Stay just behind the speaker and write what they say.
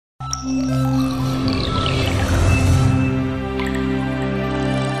This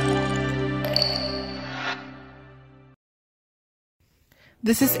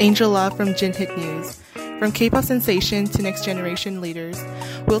is Angel La from Jin Hit News. From K-pop sensation to next generation leaders,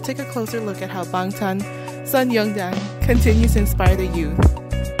 we'll take a closer look at how Bangtan, Sun Youngdan, continues to inspire the youth.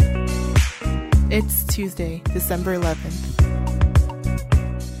 It's Tuesday, December 11th.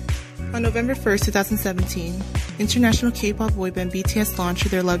 On November 1st, 2017, international K-pop boyband BTS launched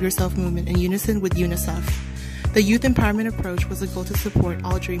their Love Yourself movement in unison with UNICEF. The youth empowerment approach was a goal to support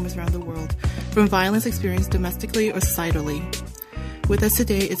all dreamers around the world, from violence experienced domestically or societally. With us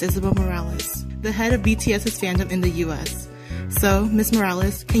today is Isabel Morales, the head of BTS's fandom in the U.S. So, Ms.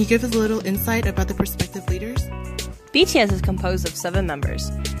 Morales, can you give us a little insight about the prospective leaders? BTS is composed of 7 members.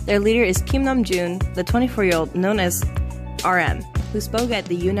 Their leader is Kim Namjoon, the 24-year-old known as RM, who spoke at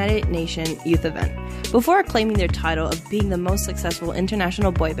the United Nations Youth Event. Before claiming their title of being the most successful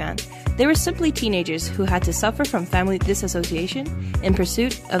international boy band, they were simply teenagers who had to suffer from family disassociation in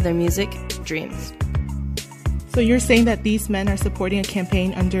pursuit of their music dreams. So you're saying that these men are supporting a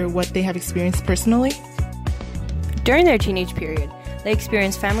campaign under what they have experienced personally? During their teenage period, they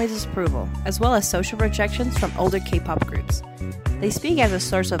experienced family disapproval, as well as social rejections from older K-pop groups. They speak as a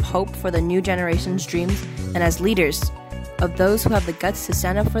source of hope for the new generation's dreams and as leaders of those who have the guts to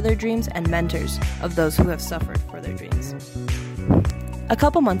stand up for their dreams and mentors of those who have suffered for their dreams. A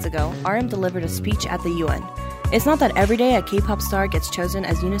couple months ago, RM delivered a speech at the UN. It's not that every day a K-pop star gets chosen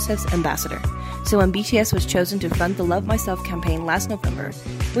as UNICEF's ambassador. So when BTS was chosen to fund the Love Myself campaign last November,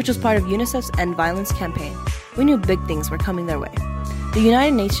 which was part of UNICEF's End Violence campaign, we knew big things were coming their way. The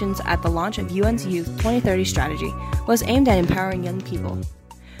United Nations at the launch of UN's Youth 2030 strategy was aimed at empowering young people.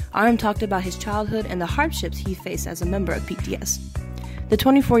 RM talked about his childhood and the hardships he faced as a member of BTS. The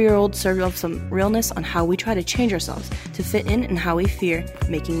 24-year-old served up some realness on how we try to change ourselves to fit in and how we fear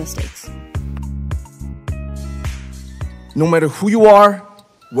making mistakes. No matter who you are,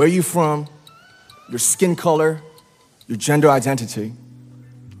 where you're from, your skin color, your gender identity,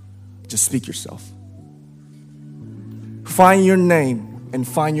 just speak yourself. Find your name and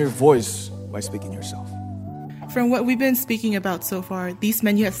find your voice by speaking yourself. From what we've been speaking about so far, these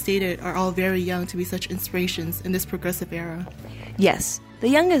men you have stated are all very young to be such inspirations in this progressive era. Yes, the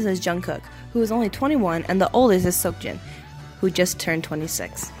youngest is Jungkook, who is only 21, and the oldest is Seokjin, who just turned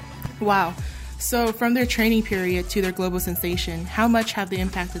 26. Wow. So from their training period to their global sensation, how much have they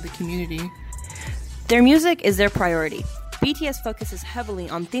impacted the community? Their music is their priority. BTS focuses heavily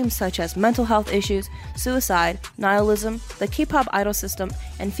on themes such as mental health issues, suicide, nihilism, the K-pop idol system,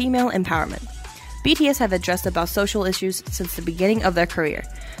 and female empowerment. BTS have addressed about social issues since the beginning of their career.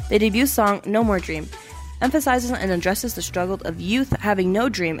 Their debut song, No More Dream, emphasizes and addresses the struggle of youth having no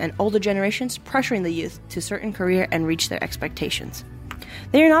dream and older generations pressuring the youth to certain career and reach their expectations.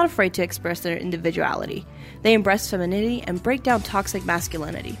 They are not afraid to express their individuality. They embrace femininity and break down toxic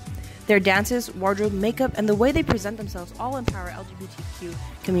masculinity. Their dances, wardrobe, makeup, and the way they present themselves all empower LGBTQ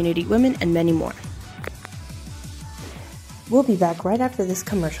community, women, and many more. We'll be back right after this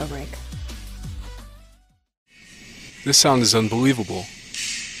commercial break. This sound is unbelievable.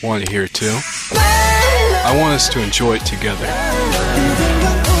 Want to hear it too? I want us to enjoy it together.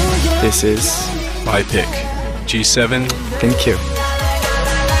 This is My pick. G7. Thank you.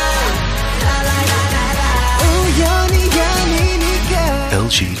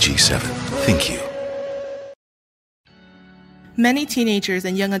 LG G7. Thank you. Many teenagers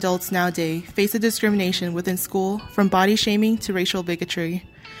and young adults nowadays face the discrimination within school, from body shaming to racial bigotry.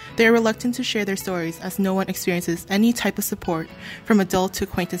 They are reluctant to share their stories as no one experiences any type of support, from adult to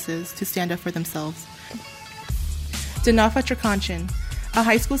acquaintances, to stand up for themselves. Danafa Trakanchan, a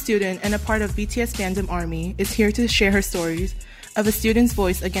high school student and a part of BTS fandom army, is here to share her stories of a student's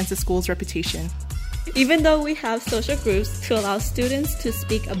voice against the school's reputation. Even though we have social groups to allow students to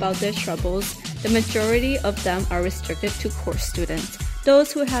speak about their troubles, the majority of them are restricted to course students,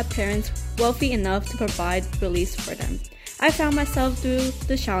 those who have parents wealthy enough to provide release for them. I found myself through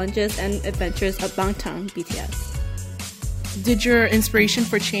the challenges and adventures of Bangtan BTS. Did your inspiration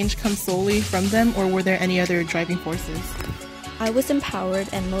for change come solely from them, or were there any other driving forces? I was empowered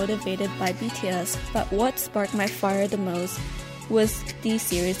and motivated by BTS, but what sparked my fire the most was the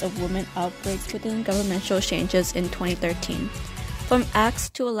series of women outbreaks within governmental changes in 2013. From acts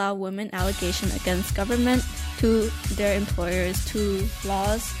to allow women allegation against government, to their employers, to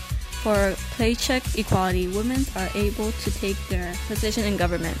laws for paycheck equality, women are able to take their position in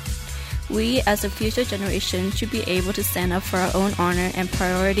government. We, as a future generation, should be able to stand up for our own honor and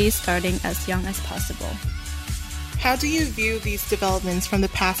priorities starting as young as possible. How do you view these developments from the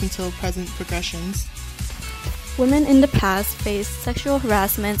past until present progressions? Women in the past faced sexual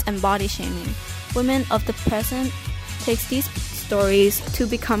harassment and body shaming. Women of the present takes these stories to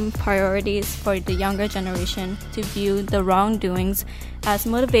become priorities for the younger generation to view the wrongdoings as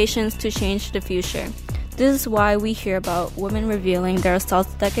motivations to change the future. This is why we hear about women revealing their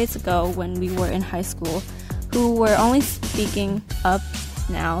assaults decades ago when we were in high school, who were only speaking up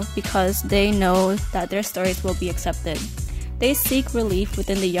now because they know that their stories will be accepted. They seek relief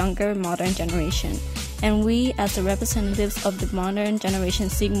within the younger modern generation, and we as the representatives of the modern generation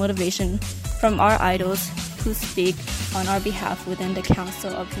seek motivation from our idols who speak on our behalf within the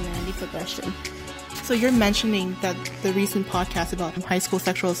Council of Humanity Progression. So you're mentioning that the recent podcast about high school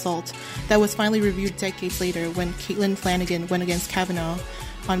sexual assault that was finally reviewed decades later when Caitlin Flanagan went against Kavanaugh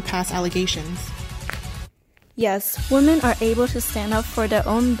on past allegations. Yes, women are able to stand up for their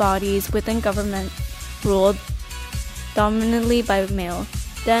own bodies within government ruled dominantly by male.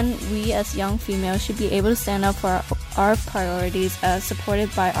 Then we as young females should be able to stand up for our priorities as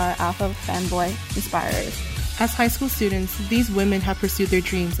supported by our alpha fanboy inspirers. As high school students, these women have pursued their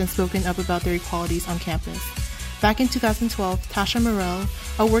dreams and spoken up about their equalities on campus. Back in 2012, Tasha Morell,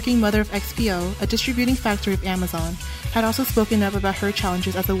 a working mother of XPO, a distributing factory of Amazon, had also spoken up about her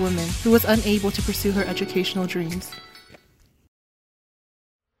challenges as a woman who was unable to pursue her educational dreams.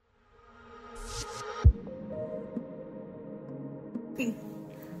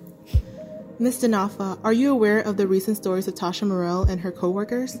 Ms. Denofa, are you aware of the recent stories of Tasha Morell and her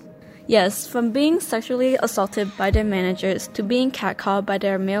co-workers? Yes, from being sexually assaulted by their managers to being catcalled by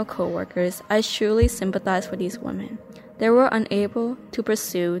their male co-workers, I truly sympathize for these women. They were unable to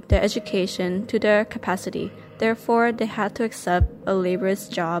pursue their education to their capacity. Therefore, they had to accept a laborious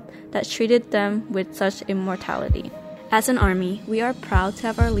job that treated them with such immortality. As an army, we are proud to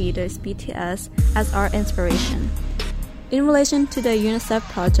have our leaders, BTS, as our inspiration. In relation to the UNICEF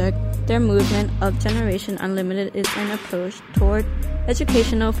project, their movement of Generation Unlimited is an approach toward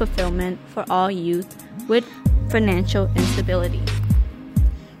educational fulfillment for all youth with financial instability.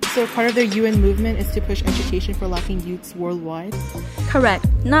 So part of their UN movement is to push education for lacking youths worldwide? Correct.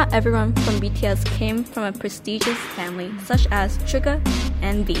 Not everyone from BTS came from a prestigious family such as Suga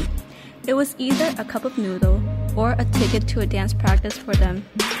and V. It was either a cup of noodle or a ticket to a dance practice for them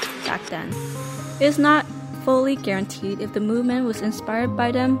back then. It is not fully guaranteed if the movement was inspired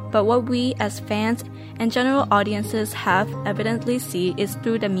by them, but what we as fans and general audiences have evidently see is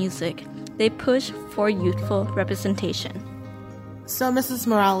through the music. They push for youthful representation. So, Mrs.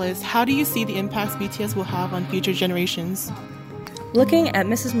 Morales, how do you see the impacts BTS will have on future generations? Looking at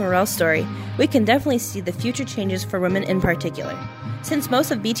Mrs. Morell's story, we can definitely see the future changes for women in particular. Since most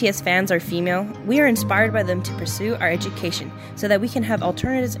of BTS fans are female, we are inspired by them to pursue our education so that we can have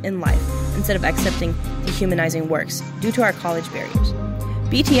alternatives in life instead of accepting dehumanizing works due to our college barriers.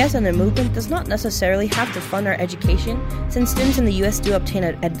 BTS and the movement does not necessarily have to fund our education since students in the US do obtain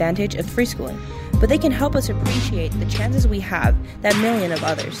an advantage of free schooling, but they can help us appreciate the chances we have that millions of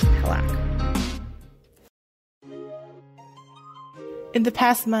others lack. In the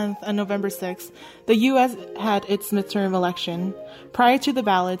past month, on November 6th, the U.S. had its midterm election. Prior to the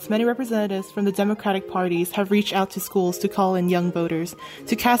ballots, many representatives from the Democratic parties have reached out to schools to call in young voters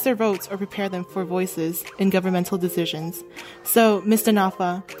to cast their votes or prepare them for voices in governmental decisions. So, Ms.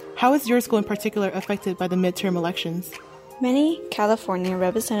 Denofa, how is your school in particular affected by the midterm elections? Many California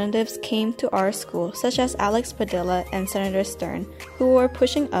representatives came to our school, such as Alex Padilla and Senator Stern, who were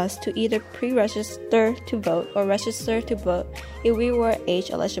pushing us to either pre-register to vote or register to vote if we were age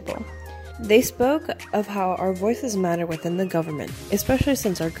eligible. They spoke of how our voices matter within the government, especially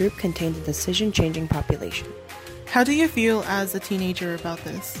since our group contains a decision-changing population. How do you feel as a teenager about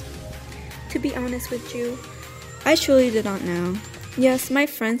this? To be honest with you, I truly did not know. Yes, my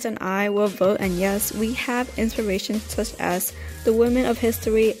friends and I will vote, and yes, we have inspirations such as the women of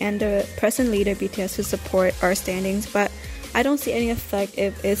history and the present leader BTS to support our standings, but I don't see any effect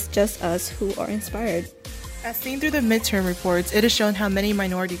if it's just us who are inspired. As seen through the midterm reports, it has shown how many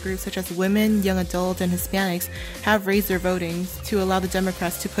minority groups such as women, young adults, and Hispanics have raised their voting to allow the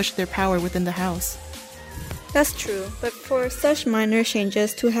Democrats to push their power within the House. That's true, but for such minor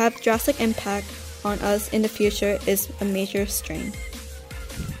changes to have drastic impact on us in the future is a major strain.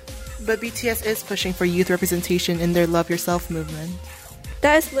 But BTS is pushing for youth representation in their Love Yourself movement.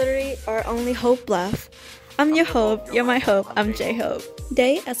 That is literally our only hope left. I'm your hope, you're my hope, I'm J-Hope.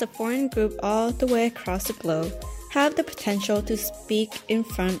 They, as a foreign group all the way across the globe, have the potential to speak in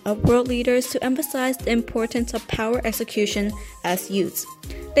front of world leaders to emphasize the importance of power execution as youths.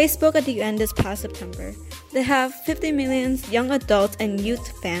 They spoke at the UN this past September. They have 50 million young adults and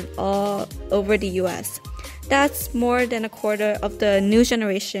youth fans all over the US. That's more than a quarter of the new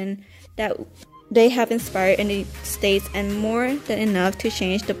generation that They have inspired in the States and more than enough to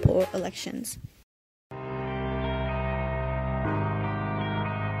change the poll elections.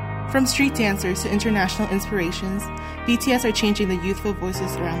 From street dancers to international inspirations, BTS are changing the youthful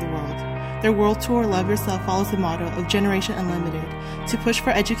voices around the world. Their world tour, Love Yourself, follows the motto of Generation Unlimited, to push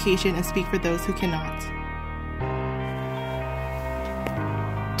for education and speak for those who cannot.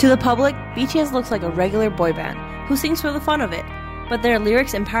 To the public, BTS looks like a regular boy band who sings for the fun of it, but their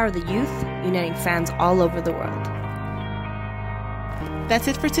lyrics empower the youth, uniting fans all over the world. That's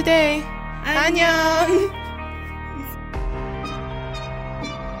it for today. Annyeong!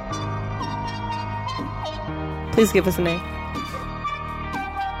 Please give us an A.